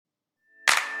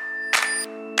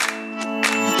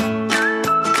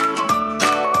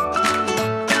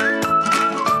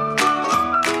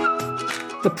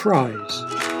The prize.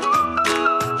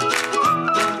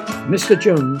 Mr.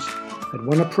 Jones had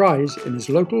won a prize in his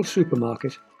local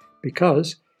supermarket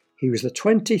because he was the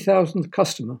 20,000th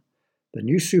customer the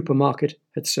new supermarket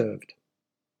had served.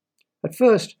 At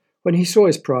first, when he saw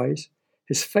his prize,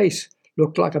 his face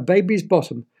looked like a baby's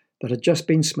bottom that had just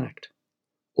been smacked,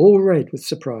 all red with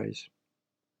surprise.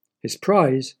 His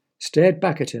prize stared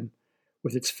back at him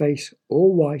with its face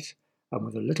all white and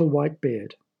with a little white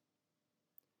beard.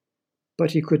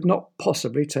 But he could not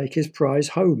possibly take his prize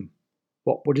home.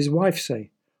 What would his wife say?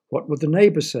 What would the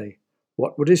neighbours say?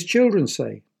 What would his children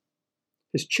say?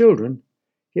 His children?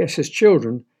 Yes, his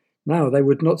children. Now they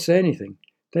would not say anything.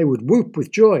 They would whoop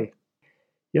with joy.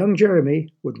 Young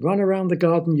Jeremy would run around the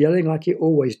garden yelling like he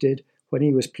always did when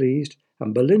he was pleased,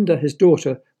 and Belinda, his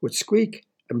daughter, would squeak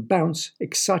and bounce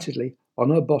excitedly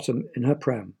on her bottom in her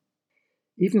pram.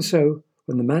 Even so,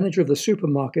 when the manager of the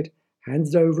supermarket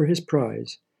handed over his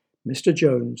prize, Mr.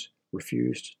 Jones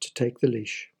refused to take the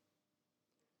leash.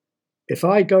 "If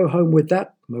I go home with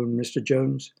that," moaned Mr.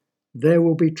 Jones, "there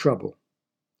will be trouble."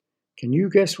 Can you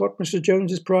guess what Mr.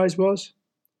 Jones's prize was?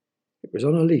 It was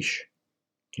on a leash.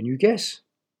 Can you guess?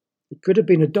 It could have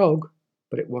been a dog,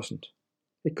 but it wasn't.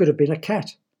 It could have been a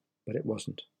cat, but it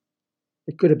wasn't.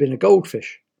 It could have been a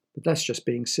goldfish, but that's just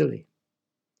being silly.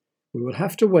 We will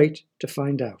have to wait to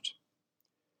find out.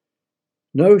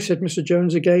 "No," said Mr.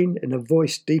 Jones again, in a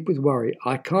voice deep with worry.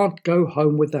 "I can't go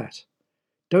home with that.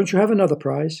 Don't you have another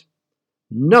prize?"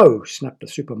 "No," snapped the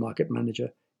supermarket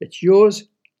manager. "It's yours.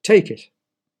 Take it."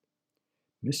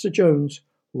 Mr. Jones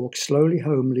walked slowly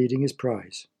home leading his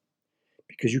prize.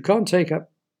 "Because you can't take up...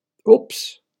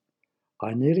 Oops!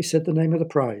 I nearly said the name of the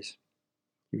prize.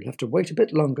 You'll have to wait a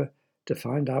bit longer to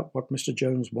find out what Mr.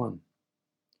 Jones won."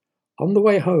 On the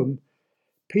way home,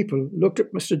 people looked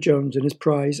at Mr. Jones and his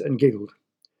prize and giggled,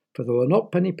 for there were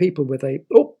not many people with a...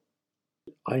 Oh!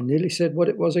 I nearly said what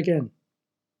it was again.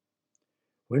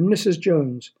 When Mrs.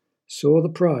 Jones saw the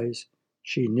prize,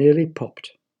 she nearly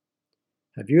popped.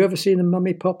 Have you ever seen a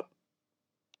mummy pop?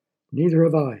 Neither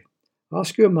have I.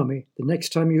 Ask your mummy the next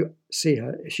time you see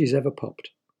her if she's ever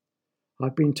popped.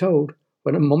 I've been told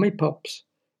when a mummy pops,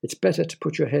 it's better to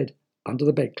put your head under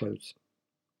the bedclothes.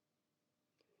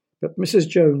 But Mrs.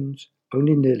 Jones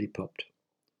only nearly popped,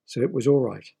 so it was all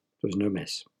right. There was no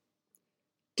mess.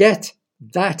 "Get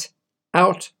that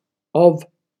out of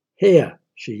here,"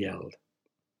 she yelled.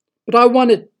 "But I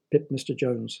want it," pipped Mr.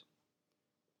 Jones.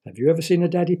 Have you ever seen a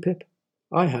daddy pip?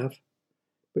 I have.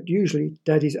 But usually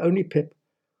daddies only pip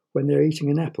when they're eating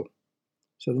an apple.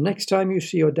 So the next time you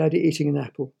see your daddy eating an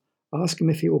apple, ask him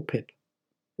if he will pip.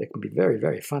 It can be very,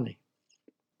 very funny.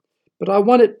 "But I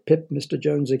want it," pipped Mr.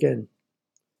 Jones again.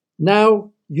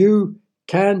 "Now you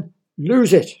can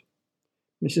lose it."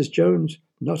 Mrs. Jones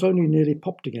not only nearly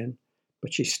popped again,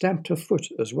 but she stamped her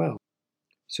foot as well.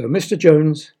 So Mr.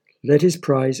 Jones led his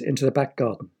prize into the back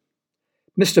garden.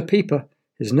 Mr. Peeper,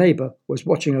 his neighbour, was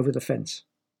watching over the fence.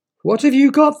 "What have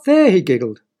you got there?" he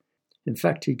giggled. In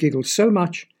fact, he giggled so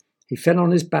much he fell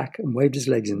on his back and waved his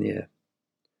legs in the air.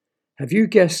 Have you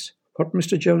guessed what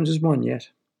Mr. Jones has won yet?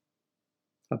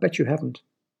 I bet you haven't.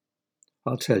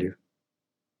 I'll tell you.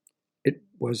 It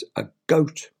was a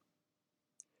goat.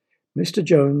 Mr.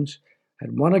 Jones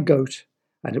had won a goat,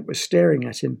 and it was staring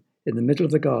at him in the middle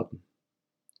of the garden.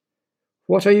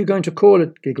 "What are you going to call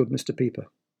it?" giggled Mr. Peeper.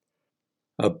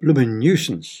 "A bloomin'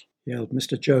 nuisance," yelled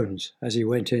Mr. Jones as he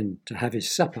went in to have his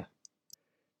supper.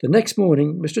 The next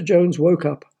morning, Mr. Jones woke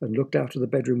up and looked out of the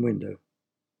bedroom window.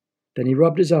 Then he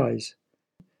rubbed his eyes.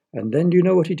 And then do you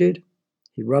know what he did?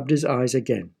 He rubbed his eyes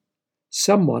again.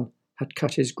 Someone had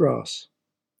cut his grass.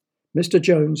 Mr.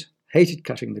 Jones hated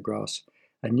cutting the grass,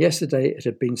 and yesterday it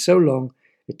had been so long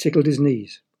it tickled his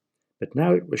knees. But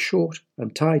now it was short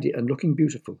and tidy and looking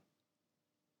beautiful.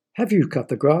 "Have you cut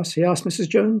the grass?" he asked Mrs.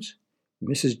 Jones.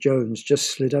 Mrs. Jones just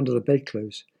slid under the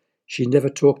bedclothes. She never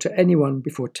talked to anyone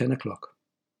before 10 o'clock.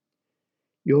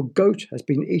 "Your goat has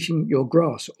been eating your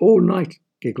grass all night,"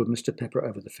 giggled Mr. Pepper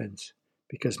over the fence,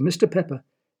 because Mr. Pepper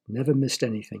never missed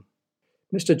anything.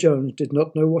 Mr. Jones did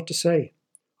not know what to say.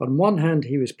 On one hand,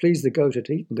 he was pleased the goat had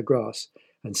eaten the grass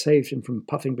and saved him from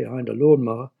puffing behind a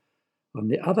lawnmower. On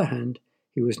the other hand,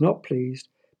 he was not pleased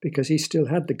because he still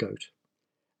had the goat,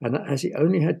 and as he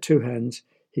only had 2 hands,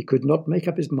 he could not make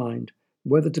up his mind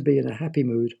whether to be in a happy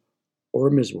mood or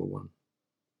a miserable one.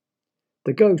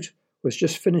 The goat was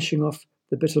just finishing off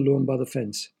the bit of lawn by the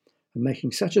fence and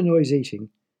making such a noise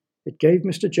eating, it gave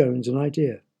Mr. Jones an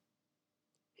idea.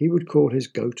 He would call his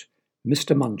goat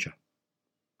Mr. Muncher.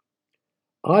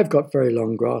 "I've got very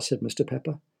long grass," said Mr.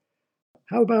 Pepper.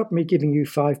 "How about me giving you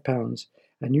 £5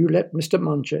 and you let Mr.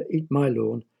 Muncher eat my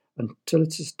lawn until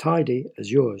it's as tidy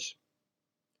as yours."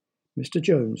 Mr.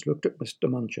 Jones looked at Mr.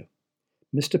 Muncher.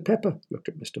 Mr. Pepper looked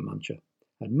at Mr. Muncher,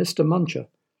 and Mr. Muncher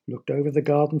looked over the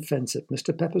garden fence at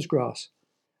Mr. Pepper's grass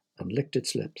and licked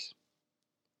its lips.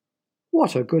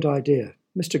 What a good idea!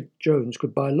 Mr. Jones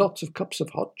could buy lots of cups of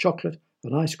hot chocolate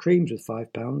and ice creams with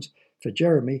 £5 for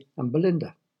Jeremy and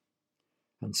Belinda.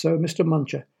 And so Mr.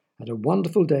 Muncher had a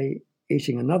wonderful day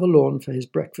eating another lawn for his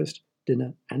breakfast,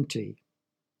 dinner and tea.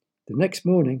 The next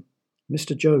morning,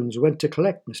 Mr. Jones went to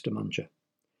collect Mr. Muncher.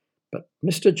 But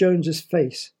Mr. Jones's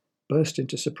face burst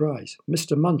into surprise.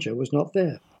 Mr. Muncher was not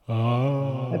there.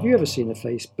 Have you ever seen a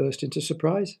face burst into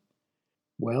surprise?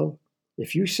 Well,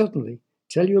 if you suddenly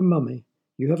tell your mummy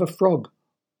you have a frog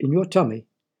in your tummy,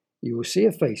 you will see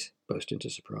a face burst into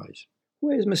surprise.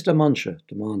 "Where's Mr. Muncher?"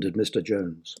 demanded Mr.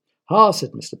 Jones. "Ah,"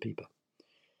 said Mr. Peeper.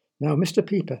 Now Mr.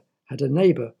 Peeper had a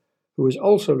neighbour who was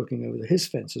also looking over his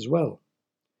fence as well.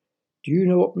 Do you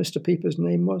know what Mr. Peeper's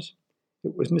name was?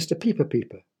 It was Mr. Peeper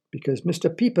Peeper, because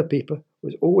Mr. Peeper Peeper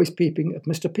was always peeping at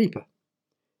Mr. Peeper.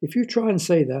 If you try and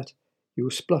say that, you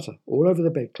will splutter all over the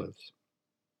bedclothes.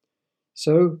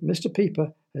 So Mr.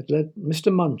 Peeper had led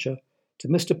Mr. Muncher to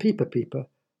Mr. Peeper Peeper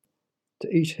to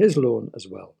eat his lawn as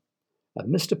well,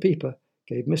 and Mr. Peeper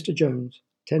gave Mr. Jones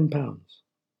 £10.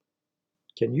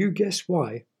 Can you guess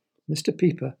why Mr.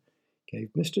 Peeper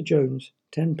gave Mr. Jones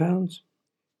 £10?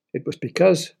 It was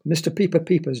because Mr. Peeper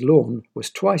Peeper's lawn was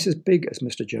twice as big as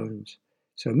Mr. Jones,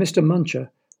 so Mr.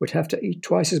 Muncher would have to eat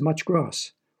twice as much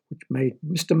grass, which made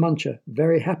Mr. Muncher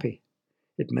very happy.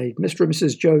 It made Mr. and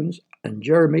Mrs. Jones and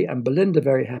Jeremy and Belinda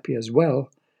very happy as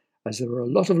well, as there were a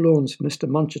lot of lawns for Mr.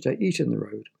 Muncher to eat in the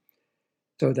road.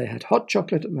 So they had hot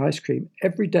chocolate and ice cream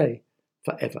every day,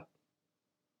 forever.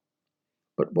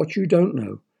 But what you don't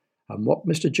know, and what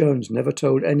Mr. Jones never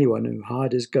told anyone who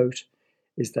hired his goat,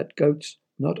 is that goats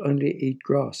not only eat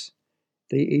grass,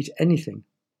 they eat anything.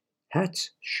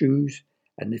 Hats, shoes,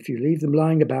 and if you leave them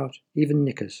lying about, even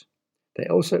knickers. They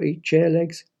also eat chair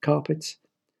legs, carpets,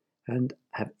 and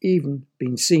have even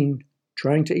been seen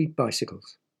trying to eat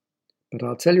bicycles. But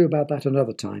I'll tell you about that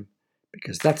another time,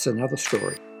 because that's another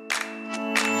story.